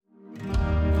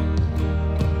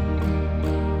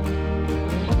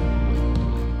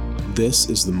This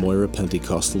is the Moira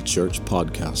Pentecostal Church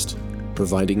podcast,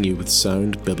 providing you with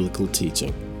sound biblical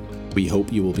teaching. We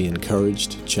hope you will be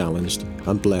encouraged, challenged,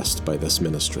 and blessed by this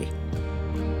ministry.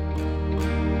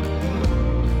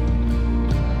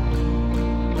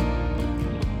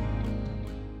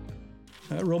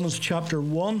 Romans chapter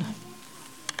 1.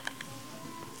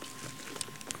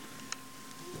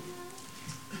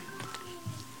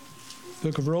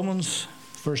 Book of Romans,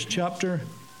 first chapter.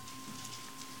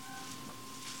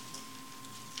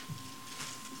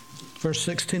 Verse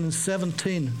 16 and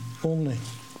 17 only.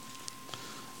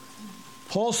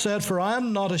 Paul said, "For I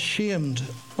am not ashamed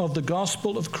of the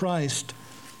gospel of Christ,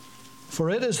 for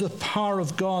it is the power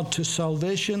of God to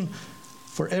salvation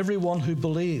for everyone who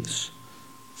believes,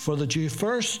 for the Jew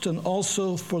first and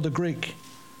also for the Greek.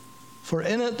 For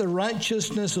in it the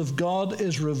righteousness of God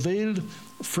is revealed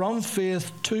from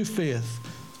faith to faith,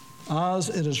 as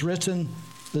it is written,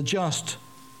 the just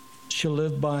shall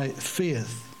live by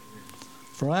faith.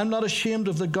 For I am not ashamed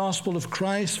of the gospel of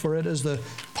Christ, for it is the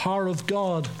power of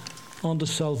God unto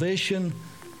salvation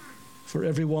for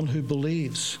everyone who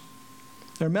believes."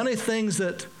 There are many things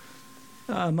that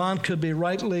a man could be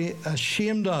rightly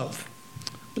ashamed of,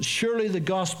 but surely the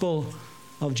gospel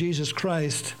of Jesus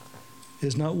Christ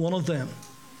is not one of them.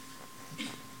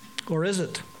 Or is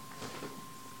it?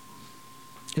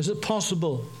 Is it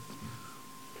possible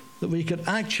that we could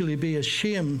actually be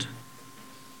ashamed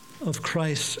of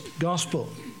Christ's gospel?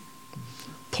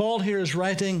 Paul here is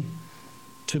writing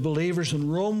to believers in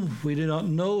Rome. We do not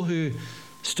know who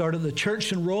started the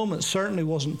church in Rome. It certainly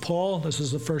wasn't Paul. This is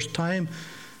the first time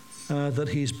that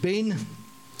he's been.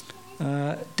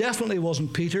 Definitely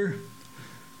wasn't Peter.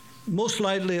 Most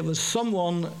likely it was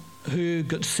someone who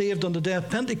got saved on the day of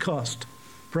Pentecost,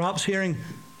 perhaps hearing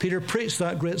Peter preach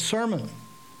that great sermon,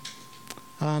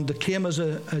 and came as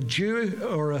a Jew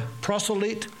or a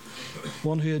proselyte,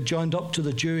 one who had joined up to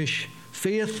the Jewish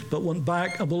faith but went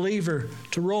back a believer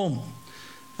to Rome.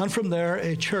 And from there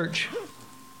a church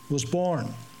was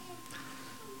born.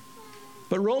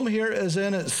 But Rome here is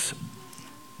in its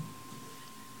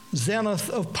zenith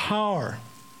of power.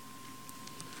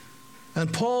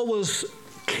 And Paul was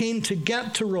keen to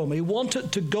get to Rome. He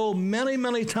wanted to go many,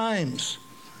 many times.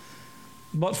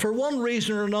 But for one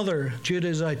reason or another, due to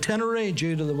his itinerary,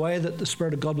 due to the way that the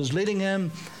Spirit of God was leading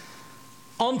him,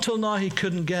 until now he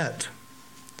couldn't get.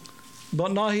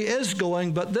 But now he is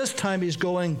going, but this time he's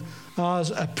going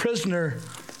as a prisoner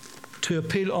to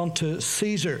appeal unto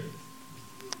Caesar.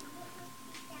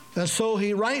 And so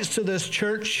he writes to this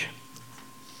church.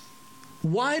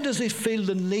 Why does he feel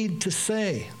the need to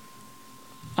say,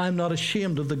 "I'm not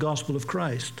ashamed of the gospel of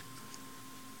Christ"?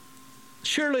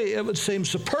 Surely it would seem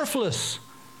superfluous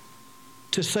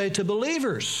to say to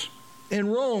believers in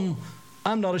Rome,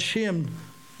 "I'm not ashamed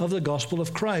of the gospel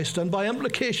of Christ," and by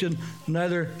implication,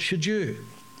 neither should you.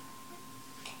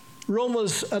 Rome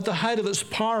was at the height of its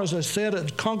power, as I said.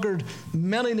 It conquered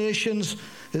many nations.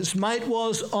 Its might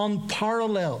was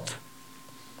unparalleled,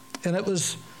 and it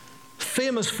was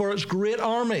famous for its great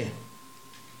army,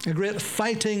 a great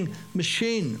fighting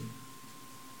machine.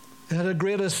 It had the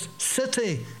greatest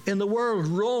city in the world,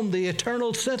 Rome, the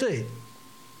eternal city.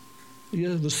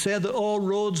 It was said that all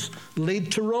roads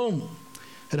lead to Rome.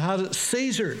 It had its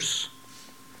Caesars,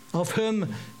 of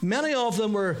whom many of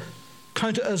them were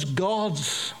counted as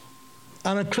gods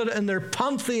and included in their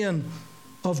pantheon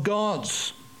of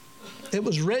gods. It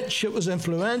was rich, it was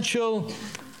influential,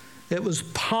 it was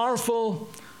powerful,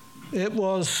 it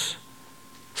was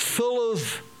full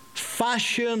of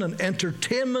fashion and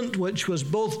entertainment, which was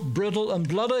both brutal and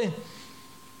bloody.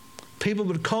 People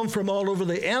would come from all over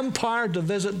the empire to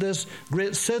visit this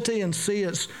great city and see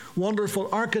its wonderful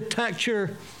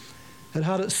architecture. It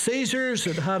had its Caesars,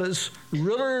 it had its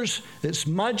rulers, its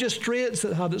magistrates,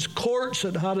 it had its courts,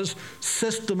 it had its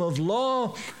system of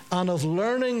law and of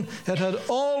learning. It had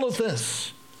all of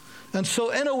this. And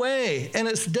so in a way, in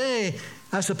its day,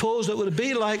 I suppose it would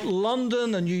be like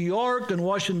London and New York and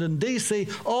Washington, D.C.,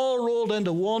 all rolled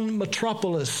into one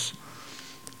metropolis,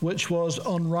 which was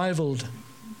unrivaled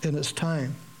in its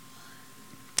time.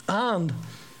 And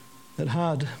it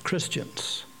had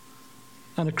Christians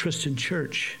and a Christian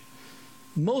church.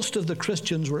 Most of the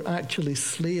Christians were actually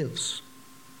slaves.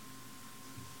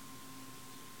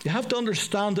 You have to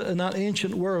understand that in that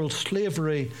ancient world,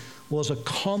 slavery was a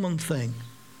common thing.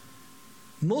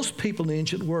 Most people in the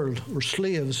ancient world were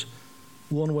slaves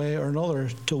one way or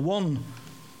another, to one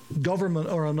government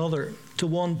or another, to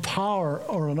one power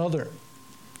or another.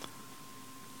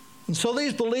 And so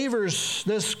these believers,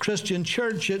 this Christian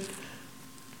church, it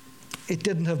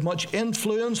didn't have much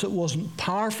influence. It wasn't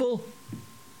powerful.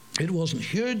 It wasn't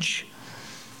huge.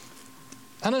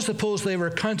 And I suppose they were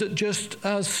counted just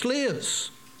as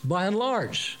slaves, by and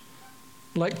large,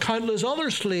 like countless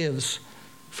other slaves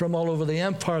from all over the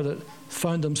empire that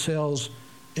found themselves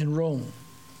in Rome.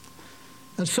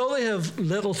 And so they have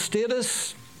little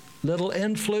status, little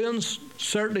influence,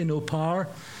 certainly no power.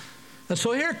 And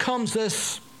so here comes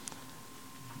this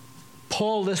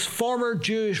Paul, this former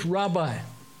Jewish rabbi.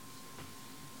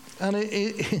 And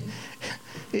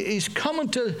he's coming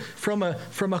from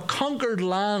a conquered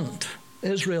land,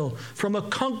 Israel, from a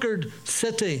conquered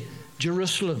city,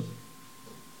 Jerusalem.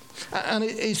 And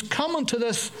he's coming to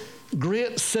this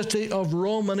great city of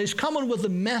Rome, and he's coming with a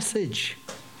message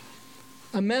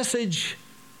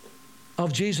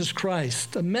of Jesus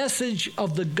Christ, a message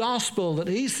of the gospel that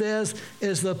he says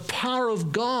is the power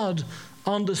of God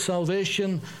unto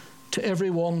salvation to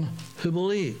everyone who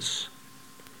believes.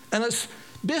 And it's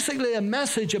basically a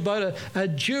message about a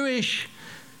Jewish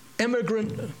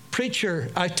itinerant preacher,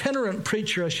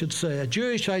 I should say, a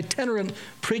Jewish itinerant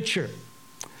preacher.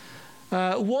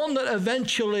 One that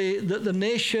eventually the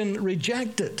nation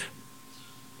rejected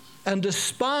and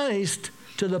despised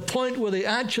to the point where they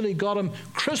actually got him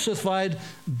crucified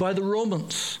by the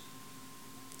Romans.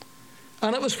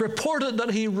 And it was reported that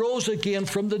he rose again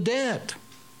from the dead.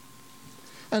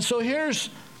 And so here's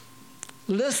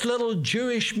this little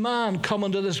Jewish man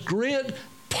coming to this great,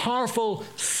 powerful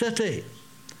city,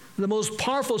 the most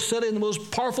powerful city and the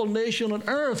most powerful nation on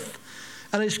earth.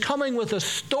 And he's coming with a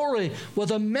story,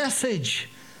 with a message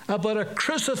about a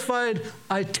crucified,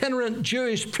 itinerant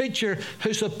Jewish preacher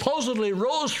who supposedly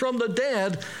rose from the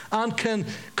dead and can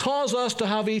cause us to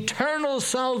have eternal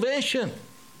salvation.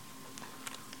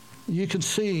 You can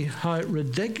see how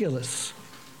ridiculous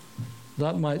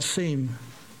that might seem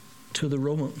to the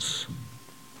Romans.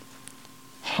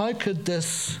 How could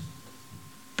this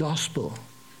gospel,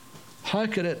 how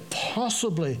could it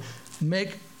possibly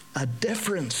make a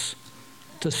difference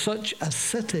to such a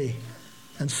city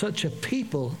and such a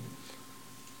people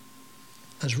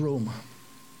as Rome?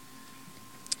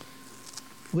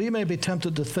 We may be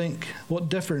tempted to think, what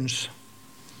difference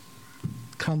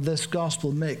can this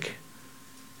gospel make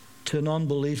to an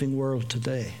unbelieving world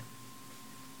today?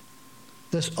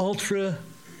 This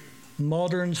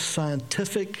ultra-modern,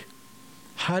 scientific,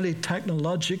 highly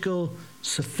technological,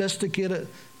 sophisticated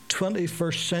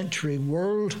 21st century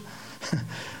world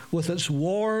with its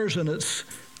wars and its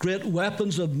great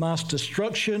weapons of mass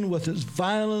destruction, with its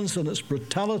violence and its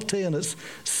brutality and its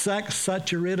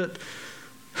sex-saturated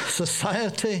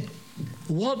society.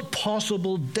 What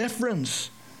possible difference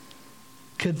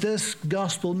could this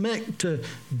gospel make to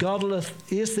godless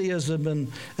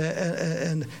atheism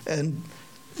and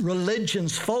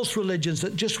religions, false religions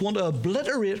that just want to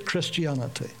obliterate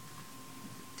Christianity?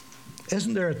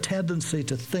 Isn't there a tendency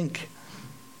to think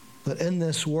that in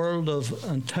this world of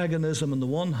antagonism on the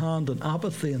one hand and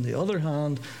apathy on the other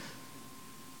hand,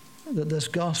 that this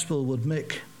gospel would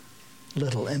make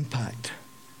little impact?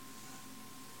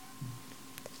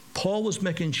 Paul was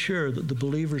making sure that the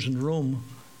believers in Rome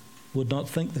would not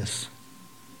think this.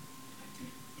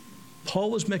 Paul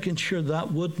was making sure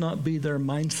that would not be their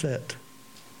mindset.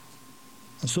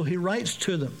 And so he writes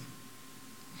to them,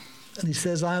 and he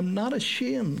says, I am not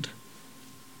ashamed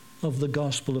of the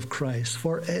gospel of Christ,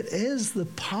 for it is the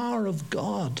power of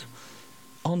God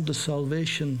unto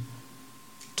salvation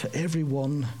to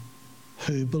everyone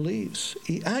who believes.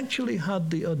 He actually had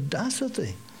the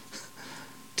audacity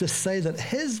to say that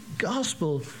his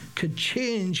gospel could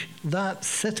change that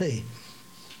city.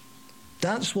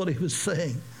 That's what he was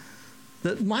saying.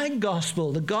 That my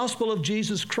gospel, the gospel of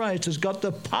Jesus Christ, has got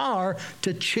the power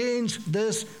to change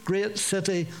this great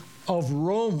city of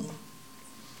Rome.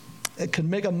 It can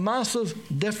make a massive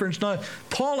difference. Now,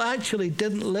 Paul actually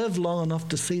didn't live long enough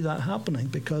to see that happening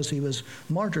because he was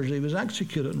martyred. He was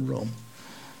executed in Rome.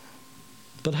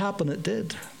 But happen it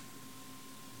did.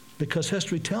 Because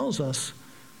history tells us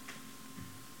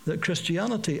that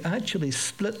Christianity actually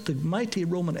split the mighty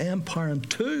Roman Empire in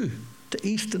two, to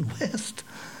east and west.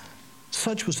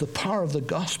 Such was the power of the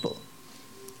gospel.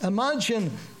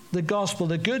 Imagine the gospel,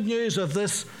 the good news of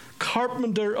this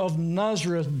carpenter of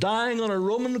Nazareth dying on a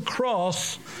Roman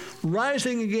cross,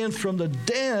 rising again from the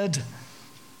dead,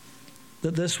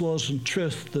 that this was in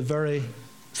truth the very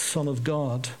Son of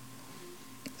God.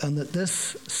 And that this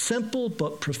simple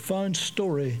but profound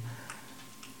story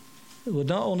would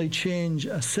not only change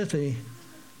a city,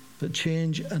 but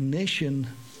change a nation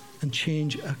and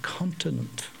change a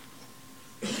continent.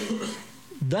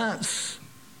 That's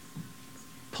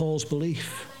Paul's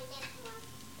belief.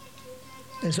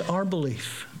 Is it our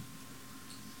belief?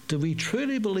 Do we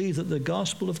truly believe that the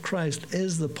gospel of Christ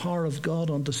is the power of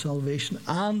God unto salvation,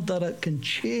 and that it can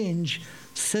change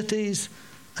cities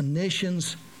and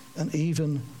nations and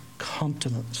even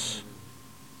continents?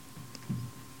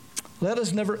 Let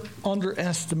us never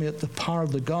underestimate the power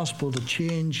of the gospel to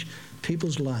change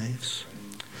people's lives.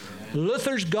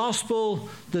 Luther's gospel,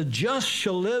 the just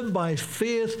shall live by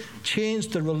faith,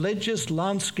 changed the religious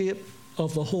landscape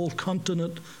of the whole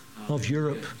continent of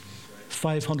Europe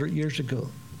 500 years ago.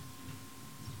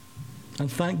 And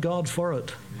thank God for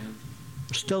it.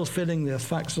 We're still feeling the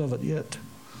effects of it yet.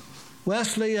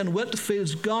 Wesley and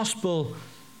Whitfield's gospel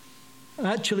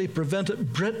actually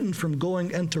prevented Britain from going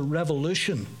into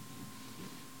revolution.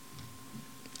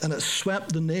 And it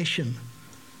swept the nation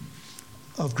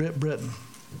of Great Britain.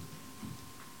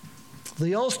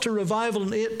 The Ulster Revival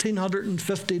in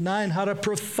 1859 had a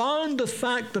profound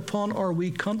effect upon our wee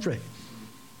country.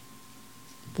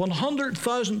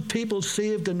 100,000 people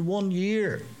saved in 1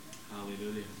 year.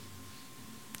 Hallelujah.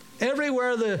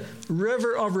 Everywhere the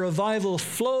river of revival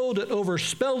flowed, it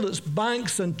overspilled its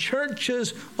banks, and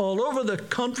churches all over the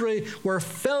country were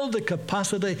filled to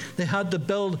capacity. They had to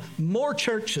build more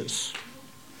churches.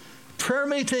 Prayer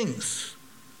meetings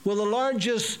were the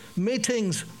largest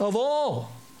meetings of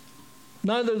all.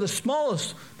 Now they're the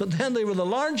smallest, but then they were the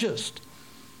largest.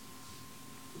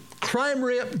 Crime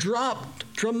rate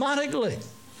dropped dramatically.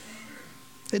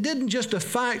 It didn't just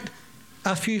affect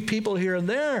a few people here and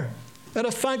there. It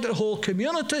affected whole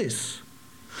communities.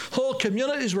 Whole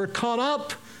communities were caught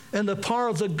up in the power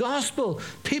of the gospel.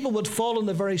 People would fall in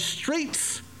the very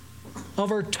streets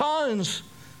of our towns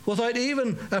without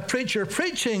even a preacher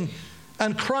preaching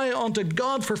and cry unto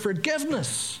God for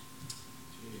forgiveness.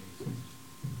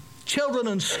 Children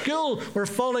in school were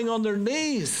falling on their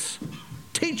knees.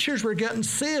 Teachers were getting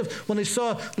saved when they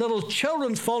saw little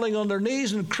children falling on their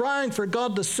knees and crying for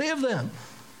God to save them.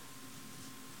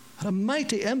 Had a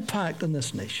mighty impact in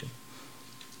this nation.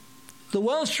 The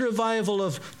Welsh revival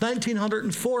of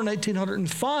 1904,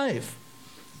 1905,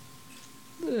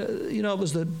 it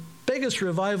was the biggest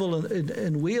revival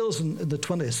in Wales in the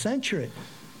 20th century.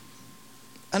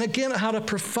 And again, it had a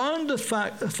profound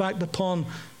effect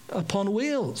upon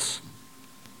Wales.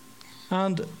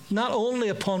 And not only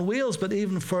upon Wales, but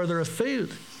even further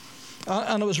afield.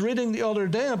 And I was reading the other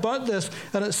day about this,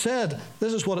 and it said,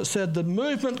 this is what it said: the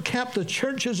movement kept the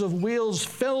churches of Wales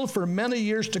filled for many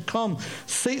years to come,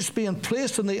 seats being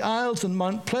placed in the aisles in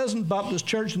Mount Pleasant Baptist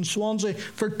Church in Swansea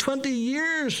for 20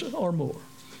 years or more.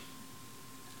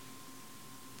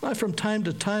 Now, from time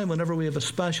to time, whenever we have a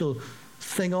special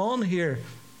thing on here,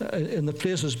 in the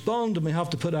place is bound, and we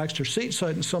have to put extra seats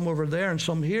out, and some over there and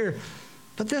some here.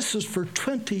 But this is for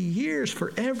 20 years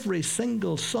for every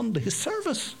single Sunday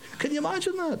service. Can you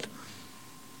imagine that?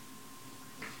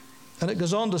 And it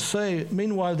goes on to say,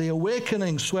 meanwhile, the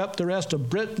awakening swept the rest of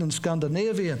Britain and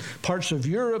Scandinavia, and parts of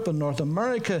Europe and North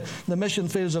America, the mission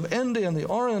fields of India and the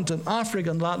Orient and Africa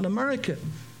and Latin America.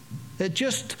 It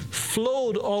just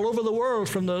flowed all over the world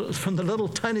from the little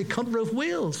tiny country of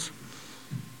Wales.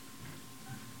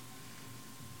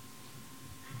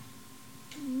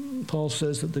 Paul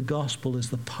says that the gospel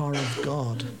is the power of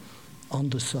God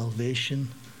unto salvation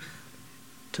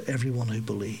to everyone who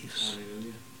believes.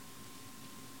 Hallelujah.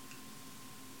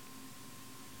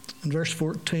 In verse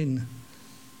 14,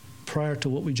 prior to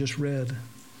what we just read,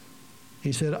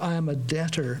 he said, I am a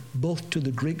debtor both to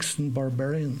the Greeks and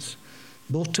barbarians,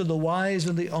 both to the wise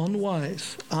and the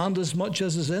unwise, and as much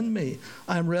as is in me,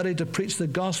 I am ready to preach the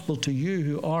gospel to you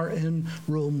who are in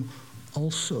Rome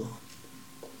also.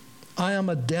 I am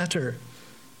a debtor.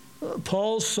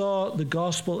 Paul saw the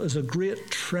gospel as a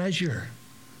great treasure,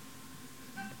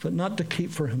 but not to keep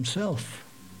for himself,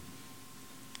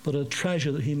 but a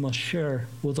treasure that he must share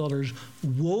with others.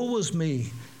 Woe is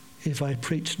me if I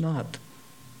preach not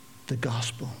the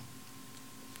gospel.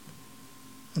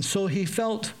 And so he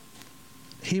felt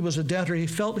he was a debtor. He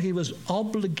felt he was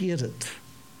obligated.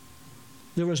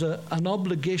 There was an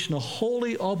obligation, a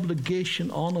holy obligation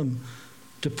on him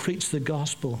to preach the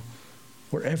gospel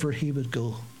wherever he would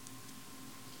go.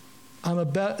 I'm a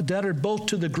debtor both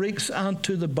to the Greeks and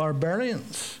to the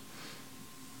barbarians.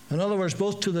 In other words,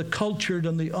 both to the cultured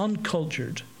and the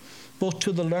uncultured, both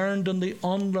to the learned and the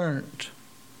unlearned,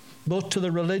 both to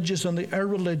the religious and the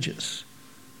irreligious,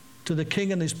 to the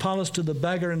king in his palace, to the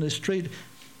beggar in the street.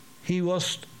 He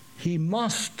must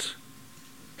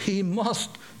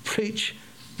preach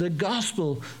the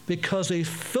gospel because he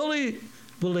fully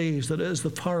believes that it is the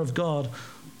power of God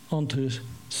unto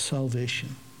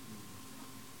salvation.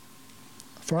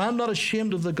 For I am not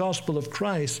ashamed of the gospel of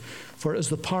Christ, for it is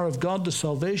the power of God to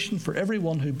salvation for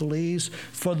everyone who believes,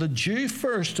 for the Jew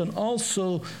first and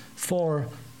also for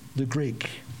the Greek.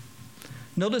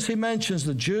 Notice he mentions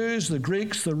the Jews, the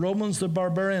Greeks, the Romans, the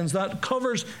barbarians. That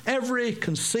covers every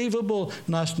conceivable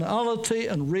nationality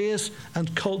and race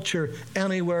and culture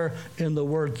anywhere in the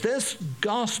world. This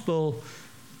gospel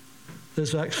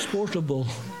is exportable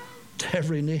to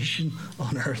every nation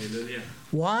on earth. Hallelujah.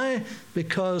 Why?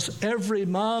 Because every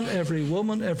man, every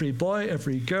woman, every boy,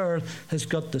 every girl has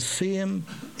got the same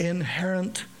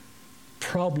inherent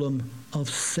problem of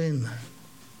sin.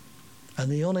 And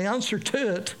the only answer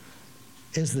to it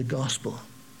is the gospel.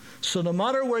 So no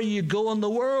matter where you go in the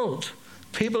world,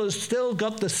 people have still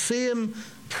got the same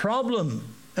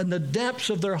problem in the depths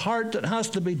of their heart that has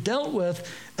to be dealt with,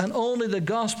 and only the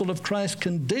gospel of Christ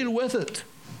can deal with it.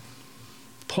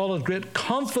 Paul had great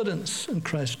confidence in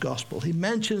Christ's gospel. He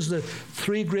mentions the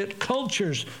three great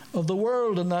cultures of the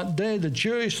world in that day, the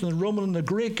Jewish and the Roman and the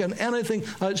Greek, and anything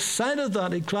outside of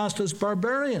that he classed as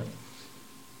barbarian.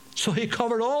 So he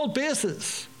covered all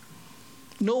bases.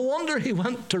 No wonder he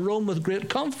went to Rome with great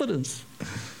confidence.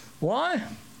 Why?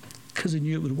 Because he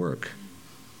knew it would work.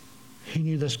 He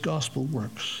knew this gospel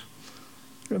works.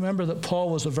 Remember that Paul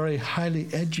was a very highly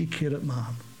educated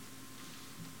man.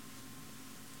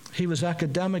 He was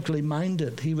academically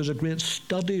minded. He was a great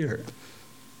studier.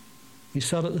 He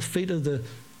sat at the feet of the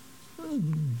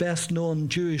best-known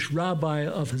Jewish rabbi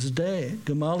of his day,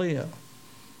 Gamaliel.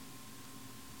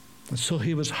 And so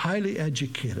he was highly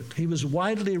educated. He was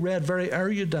widely read, very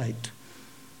erudite.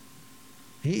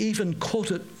 He even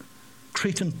quoted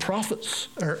Cretan prophets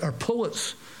or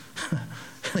poets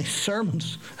in his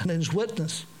sermons and in his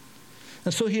witness.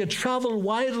 And so he had traveled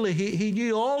widely. He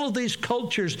knew all of these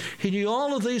cultures. He knew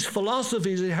all of these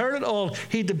philosophies. He heard it all.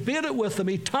 He debated with them.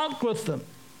 He talked with them.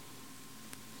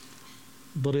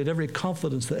 But he had every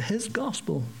confidence that his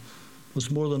gospel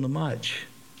was more than a match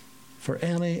for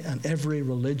any and every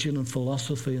religion and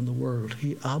philosophy in the world.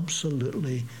 He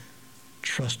absolutely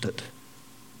trusted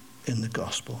in the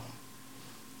gospel.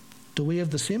 Do we have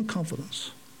the same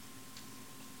confidence?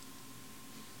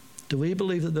 Do we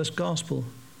believe that this gospel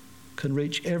can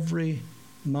reach every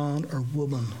man or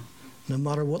woman, no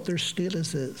matter what their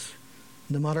status is,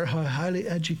 no matter how highly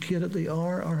educated they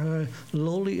are or how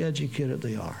lowly educated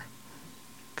they are?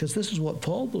 Because this is what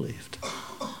Paul believed.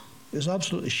 He was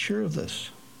absolutely sure of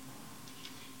this.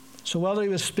 So whether he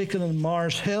was speaking in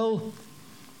Mars Hill,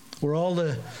 where all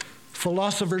the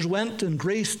philosophers went in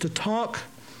Greece to talk,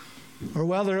 or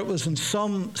whether it was in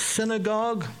some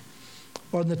synagogue,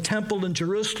 or in the temple in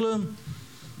Jerusalem,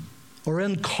 or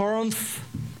in Corinth,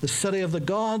 the city of the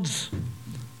gods,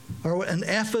 or in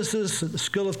Ephesus at the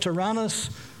school of Tyrannus,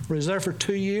 where he was there for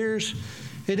 2 years.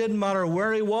 It didn't matter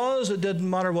where he was. It didn't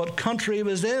matter what country he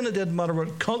was in. It didn't matter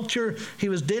what culture he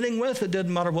was dealing with. It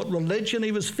didn't matter what religion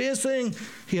he was facing.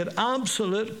 He had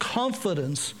absolute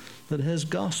confidence that his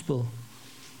gospel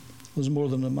was more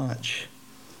than a match.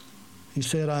 He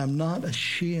said, I am not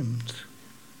ashamed.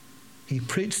 He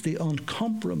preached the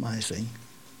uncompromising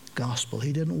gospel.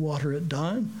 He didn't water it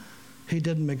down. He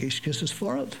didn't make excuses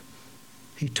for it.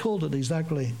 He told it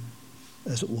exactly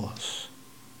as it was.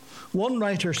 One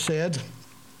writer said,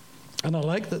 and I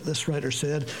like that this writer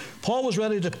said, Paul was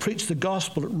ready to preach the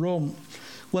gospel at Rome.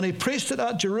 When he preached it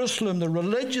at Jerusalem, the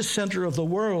religious center of the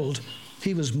world,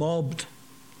 he was mobbed.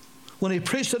 When he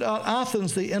preached it at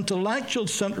Athens, the intellectual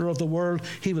center of the world,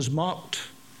 he was mocked.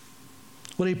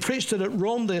 When he preached it at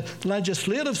Rome, the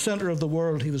legislative center of the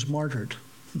world, he was martyred.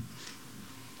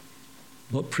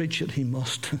 But preach it he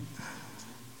must.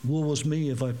 Woe was me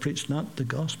if I preached not the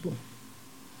gospel.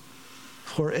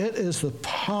 For it is the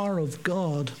power of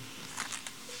God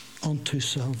unto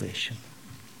salvation.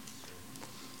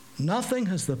 Nothing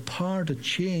has the power to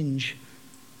change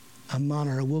a man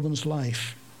or a woman's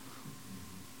life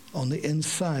on the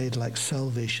inside like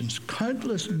salvation's.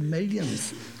 Countless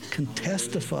millions can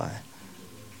testify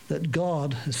that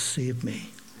God has saved me.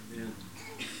 Amen.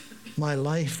 My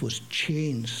life was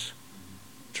changed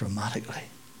dramatically.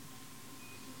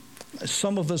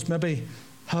 Some of us maybe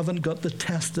haven't got the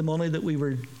testimony that we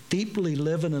were deeply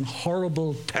living in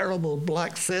horrible, terrible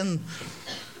black sin.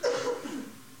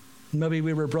 Maybe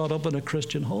we were brought up in a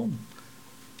Christian home,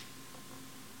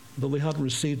 but we hadn't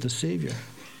received the Savior.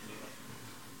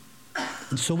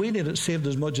 And so we need it saved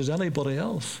as much as anybody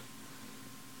else.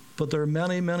 But there are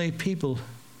many, many people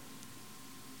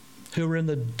who are in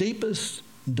the deepest,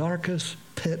 darkest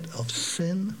pit of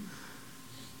sin,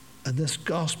 and this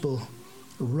gospel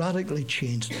radically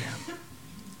changed them.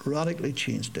 Radically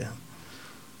changed them.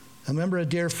 I remember a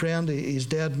dear friend, he's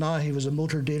dead now, he was a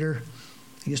motor dealer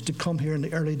He used to come here in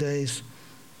the early days.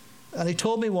 And he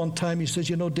told me one time, he says,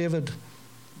 you know, David,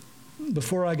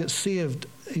 before I got saved,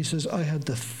 he says, I had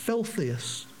the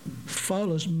filthiest,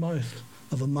 foulest mouth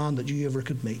of a man that you ever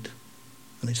could meet.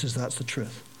 And he says, that's the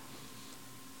truth.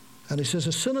 And he says,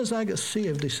 as soon as I got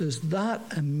saved, he says, that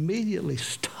immediately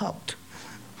stopped.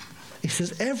 He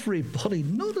says, everybody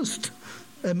noticed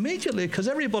immediately, because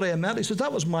everybody I met, he says,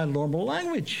 that was my normal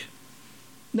language.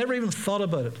 Never even thought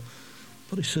about it.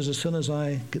 But he says, as soon as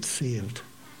I get saved,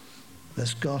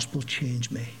 this gospel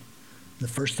changed me. The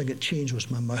first thing it changed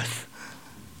was my mouth.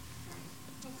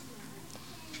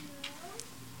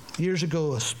 Years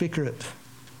ago, a speaker at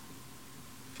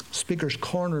Speaker's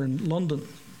Corner in London,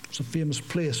 it's a famous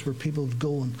place where people would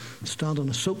go and stand on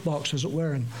a soapbox, as it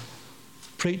were, and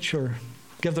preach or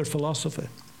give their philosophy.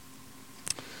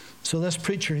 So this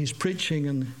preacher, he's preaching,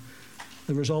 and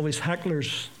there was always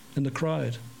hecklers in the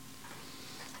crowd.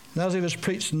 And as he was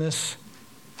preaching, this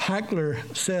heckler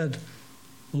said,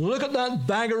 look at that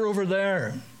beggar over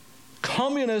there.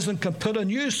 Communism can put a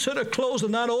new suit of clothes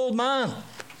on that old man.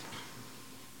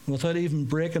 And without even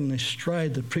breaking his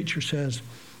stride, the preacher says,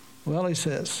 well, he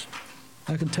says,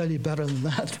 I can tell you better than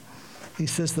that. He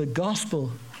says, the gospel,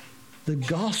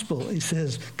 he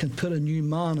says, can put a new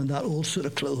man in that old suit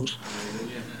of clothes.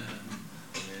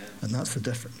 And that's the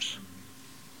difference.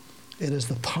 It is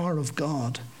the power of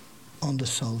God unto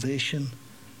salvation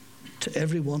to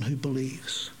everyone who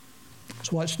believes. I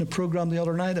was watching a program the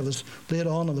other night. I was laid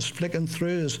on, I was flicking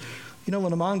through. You know,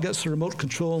 when a man gets the remote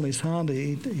control in his hand,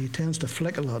 he tends to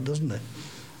flick a lot, doesn't he?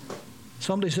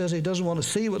 Somebody says he doesn't want to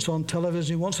see what's on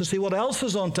television. He wants to see what else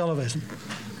is on television.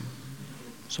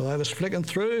 So I was flicking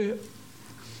through,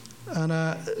 and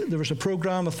there was a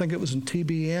program, I think it was in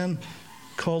TBN,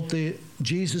 called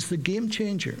Jesus the Game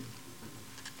Changer.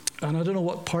 And I don't know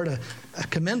what part I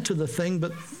came into the thing,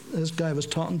 but this guy was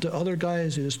talking to other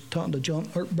guys. He was talking to John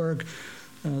Ortberg,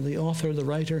 the author, the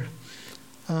writer.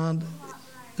 And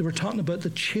they were talking about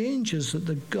the changes that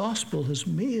the gospel has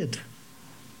made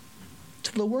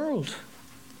to the world.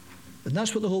 And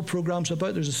that's what the whole program's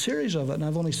about. There's a series of it, and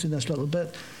I've only seen this little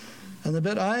bit. And the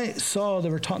bit I saw, they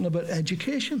were talking about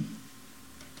education.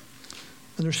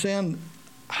 And they're saying,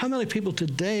 how many people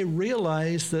today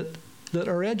realize that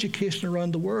our education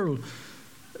around the world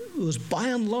was by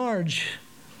and large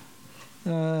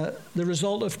the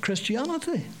result of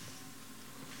Christianity?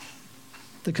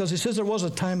 Because he says there was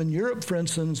a time in Europe, for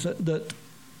instance, that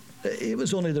it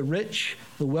was only the rich,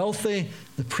 the wealthy,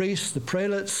 the priests, the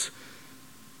prelates,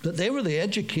 that they were the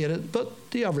educated, but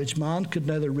the average man could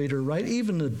neither read or write.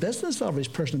 Even the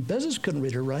average person in business couldn't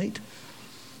read or write.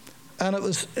 And it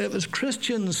was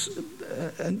Christians,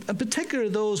 and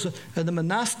particularly those in the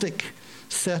monastic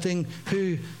setting,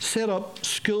 who set up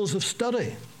schools of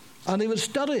study. And they would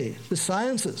study the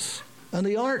sciences and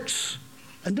the arts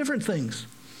and different things.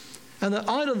 And that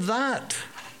out of that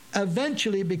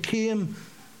eventually became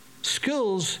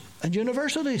schools and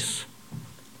universities.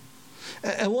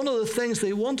 And one of the things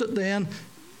they wanted then,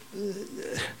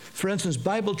 for instance,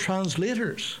 Bible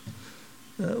translators,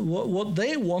 what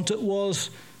they wanted was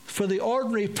for the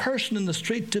ordinary person in the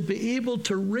street to be able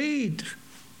to read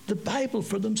the Bible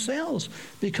for themselves,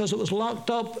 because it was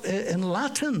locked up in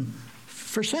Latin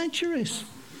for centuries.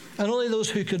 And only those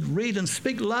who could read and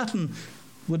speak Latin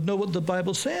would know what the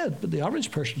Bible said, but the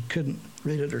average person couldn't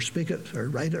read it or speak it or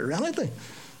write it or anything.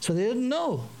 So they didn't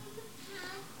know.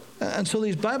 And so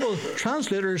these Bible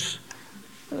translators,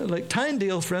 like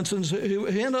Tyndale, for instance, who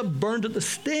ended up burned at the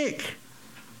stake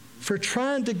for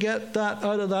trying to get that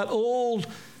out of that old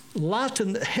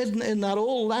Latin hidden in that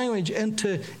old language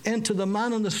into the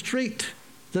man in the street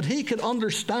that he could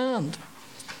understand.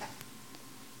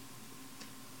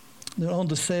 They're on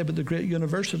to say about the great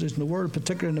universities in the world,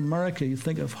 particularly in America. You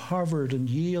think of Harvard and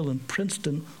Yale and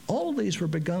Princeton. All of these were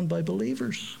begun by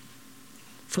believers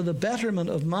for the betterment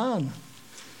of man.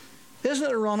 Isn't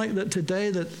it ironic that today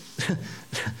that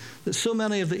so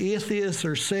many of the atheists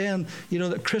are saying,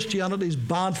 that Christianity is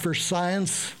bad for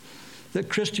science, that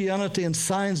Christianity and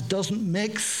science doesn't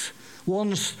mix,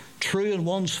 one's true and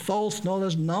one's false, and all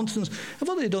this nonsense. And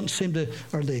what they don't seem to,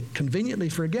 or they conveniently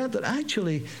forget that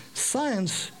actually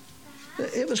science,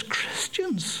 it was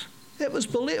Christians. It was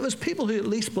people who at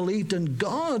least believed in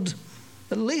God.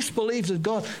 At least believed in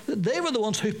God. They were the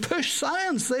ones who pushed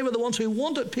science. They were the ones who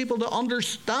wanted people to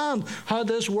understand how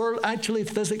this world actually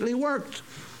physically worked.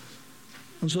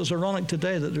 And so it's ironic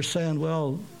today that they're saying,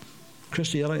 well,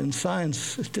 Christianity and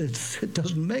science, it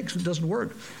doesn't mix, it doesn't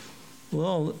work.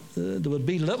 Well, there would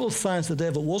be little science today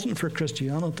if it wasn't for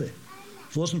Christianity.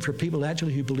 If it wasn't for people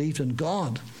actually who believed in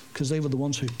God, because they were the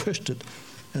ones who pushed it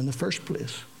in the first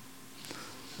place.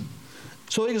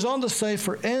 So he goes on to say,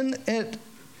 for in it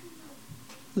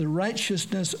the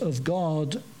righteousness of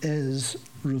God is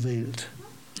revealed.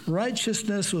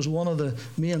 Righteousness was one of the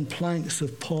main planks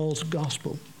of Paul's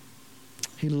gospel.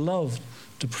 He loved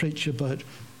to preach about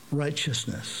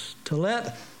righteousness, to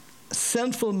let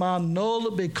sinful man know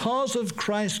that because of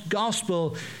Christ's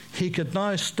gospel, he could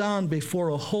now stand before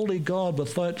a holy God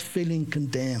without feeling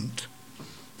condemned.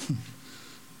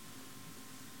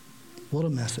 What a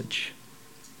message.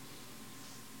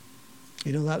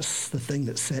 You know, that's the thing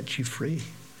that sets you free.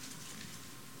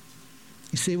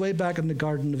 You see, way back in the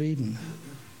Garden of Eden,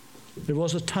 there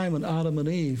was a time when Adam and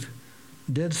Eve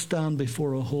did stand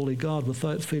before a holy God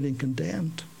without feeling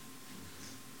condemned,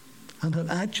 and had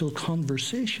actual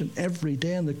conversation every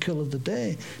day in the cool of the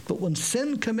day. But when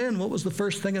sin came in, what was the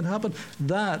first thing that happened?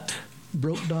 That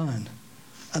broke down.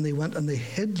 And they went and they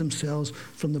hid themselves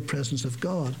from the presence of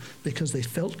God because they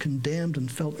felt condemned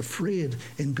and felt afraid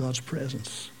in God's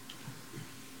presence.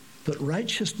 But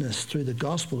righteousness through the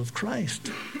gospel of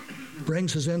Christ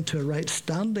brings us into a right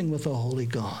standing with a holy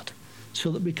God, so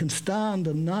that we can stand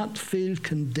and not feel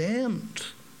condemned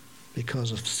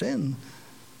because of sin,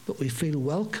 but we feel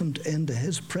welcomed into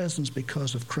his presence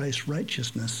because of Christ's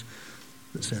righteousness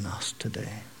that's in us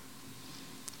today.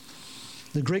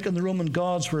 The Greek and the Roman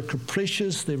gods were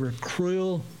capricious, they were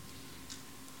cruel.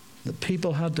 The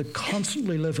people had to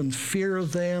constantly live in fear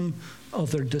of them,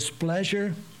 of their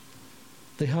displeasure.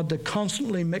 They had to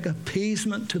constantly make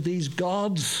appeasement to these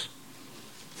gods.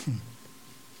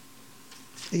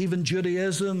 Even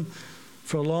Judaism,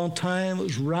 for a long time,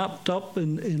 was wrapped up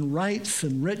in rites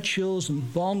and rituals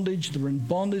and bondage. They were in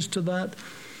bondage to that.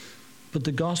 But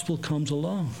the gospel comes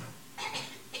along,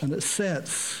 and it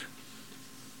sets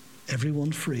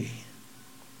everyone free.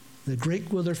 The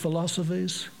Greek with their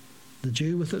philosophies, the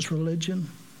Jew with its religion,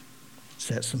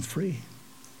 sets them free.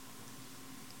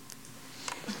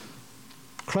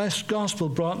 Christ's gospel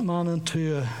brought man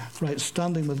into a right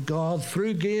standing with God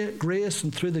through grace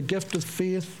and through the gift of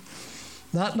faith,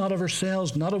 that not of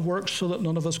ourselves, not of works, so that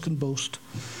none of us can boast.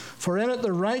 For in it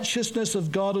the righteousness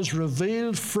of God is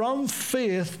revealed from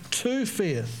faith to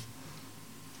faith,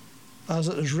 as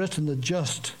it is written, the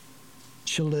just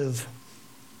shall live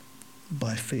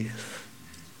by faith.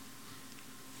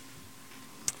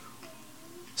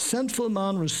 Sinful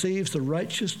man receives the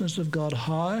righteousness of God.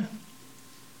 How?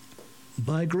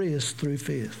 By grace through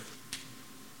faith.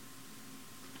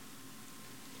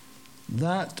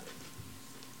 That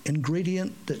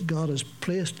ingredient that God has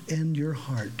placed in your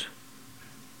heart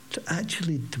to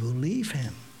actually to believe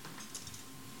him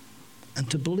and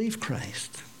to believe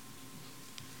Christ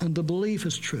and to believe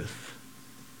his truth.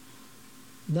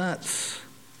 That's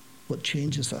what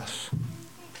changes us.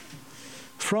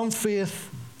 From faith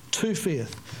to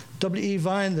faith. W.E.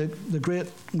 Vine, the great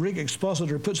Greek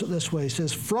expositor, puts it this way. He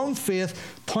says, from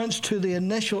faith points to the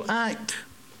initial act.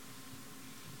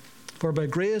 For by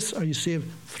grace are you saved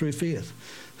through faith.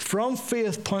 From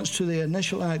faith points to the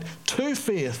initial act. To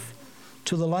faith,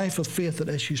 to the life of faith that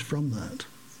issues from that.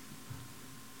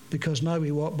 Because now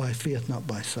we walk by faith, not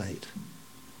by sight.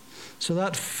 So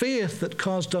that faith that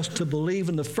caused us to believe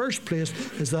in the first place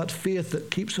is that faith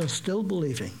that keeps us still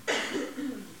believing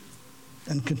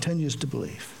and continues to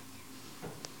believe.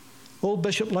 Old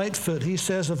Bishop Lightfoot, he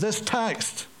says of this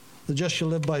text, the just shall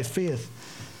live by faith,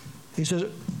 he says,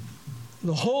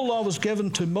 the whole law was given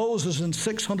to Moses in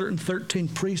 613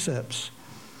 precepts.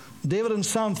 David in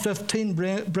Psalm 15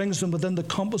 brings them within the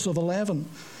compass of 11.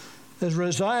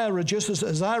 Isaiah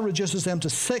reduces them to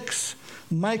 6,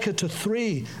 Micah to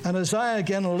 3, and Isaiah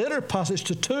again, a later passage,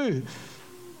 to 2.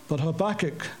 But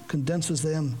Habakkuk condenses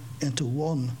them into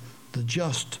 1. The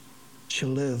just shall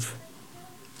live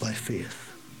by faith.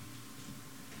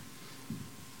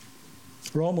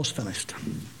 We're almost finished.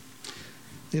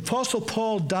 The Apostle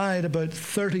Paul died about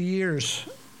 30 years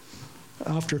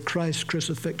after Christ's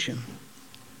crucifixion.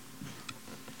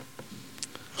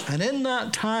 And in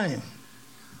that time,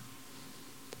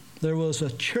 there was a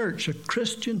church, a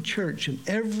Christian church, in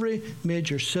every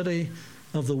major city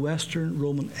of the Western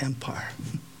Roman Empire.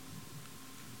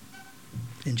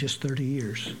 In just 30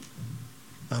 years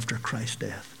after Christ's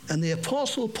death. And the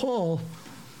Apostle Paul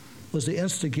was the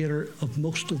instigator of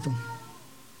most of them.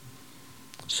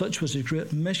 Such was his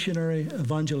great missionary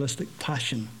evangelistic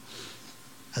passion.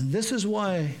 And this is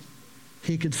why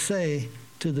he could say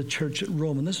to the church at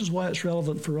Rome, and this is why it's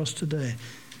relevant for us today,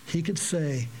 he could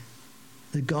say,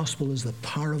 the gospel is the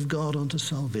power of God unto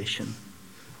salvation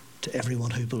to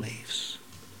everyone who believes.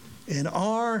 In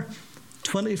our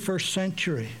 21st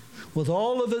century, with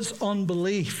all of its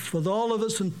unbelief, with all of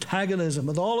its antagonism,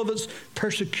 with all of its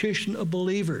persecution of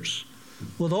believers,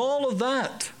 with all of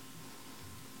that,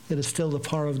 it is still the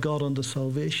power of God unto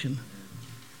salvation.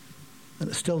 And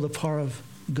it's still the power of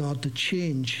God to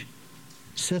change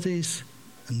cities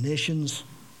and nations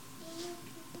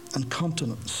and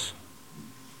continents.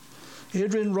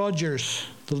 Adrian Rogers,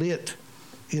 the late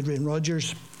Adrian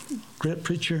Rogers, great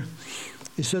preacher,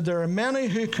 he said, there are many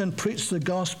who can preach the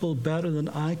gospel better than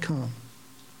I can.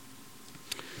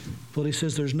 But he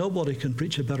says, there's nobody can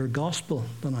preach a better gospel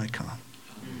than I can.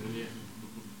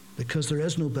 Because there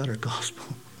is no better gospel.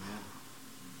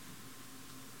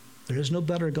 There is no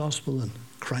better gospel than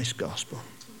Christ's gospel.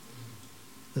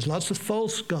 There's lots of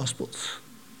false gospels,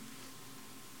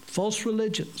 false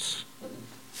religions,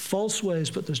 false ways,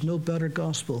 but there's no better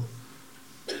gospel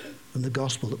than the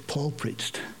gospel that Paul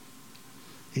preached.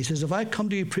 He says, if I come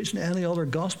to you preaching any other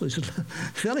gospel, he said,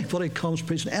 if anybody comes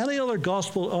preaching any other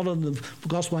gospel other than the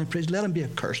gospel I'm preaching, let him be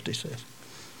accursed, he says.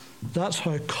 That's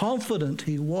how confident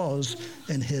he was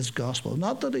in his gospel.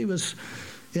 Not that he was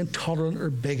intolerant or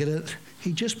bigoted.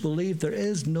 He just believed there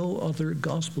is no other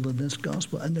gospel than this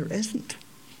gospel, and there isn't.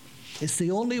 It's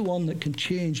the only one that can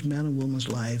change men and women's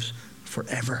lives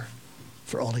forever,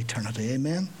 for all eternity.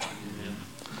 Amen? Amen.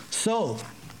 So,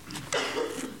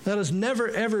 let us never,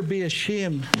 ever be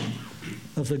ashamed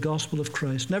of the gospel of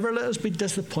Christ. Never let us be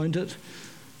disappointed.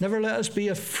 Never let us be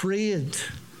afraid.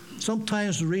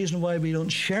 Sometimes the reason why we don't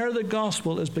share the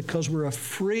gospel is because we're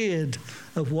afraid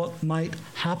of what might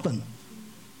happen.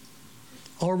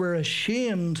 Or we're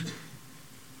ashamed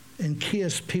in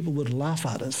case people would laugh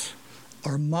at us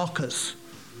or mock us.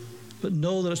 But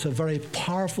know that it's a very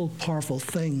powerful, powerful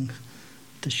thing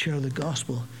to share the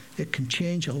gospel. It can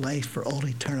change a life for all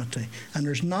eternity. And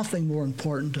there's nothing more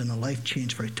important than a life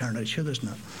change for eternity. Sure there's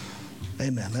not.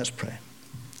 Amen. Let's pray.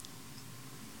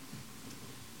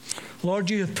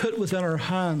 Lord, you have put within our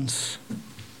hands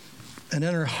and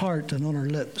in our heart and on our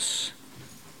lips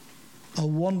a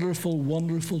wonderful,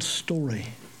 wonderful story,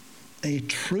 a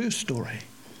true story,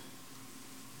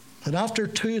 that after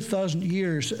 2,000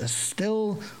 years is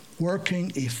still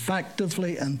working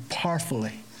effectively and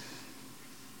powerfully,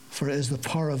 for it is the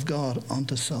power of God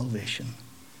unto salvation.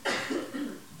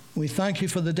 We thank you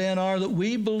for the day and hour that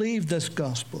we believed this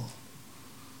gospel.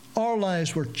 Our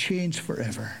lives were changed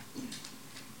forever.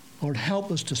 Lord,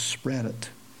 help us to spread it.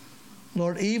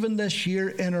 Lord, even this year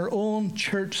in our own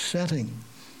church setting,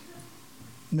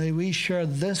 may we share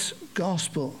this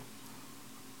gospel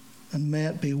and may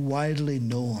it be widely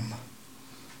known.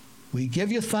 We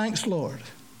give you thanks, Lord.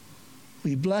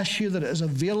 We bless you that it is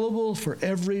available for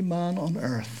every man on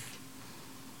earth.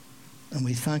 And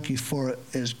we thank you for it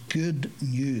as good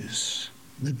news,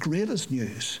 the greatest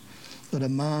news that a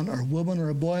man or woman or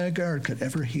a boy or girl could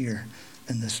ever hear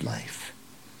in this life.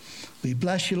 We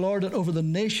bless you, Lord, that over the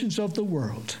nations of the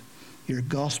world, your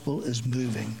gospel is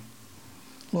moving.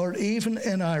 Lord, even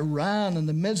in Iran, in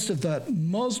the midst of that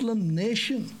Muslim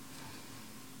nation,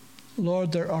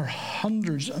 Lord, there are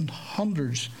hundreds and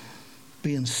hundreds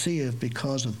being saved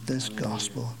because of this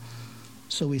gospel.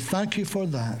 So we thank you for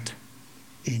that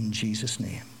in Jesus'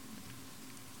 name.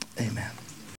 Amen.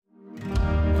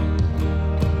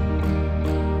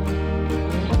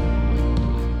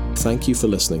 Thank you for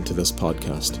listening to this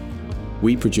podcast.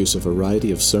 We produce a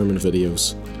variety of sermon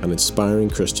videos and inspiring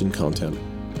Christian content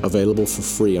available for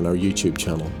free on our YouTube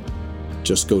channel.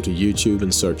 Just go to YouTube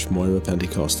and search Moira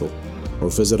Pentecostal, or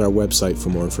visit our website for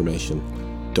more information,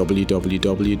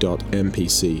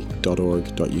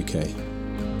 www.mpc.org.uk.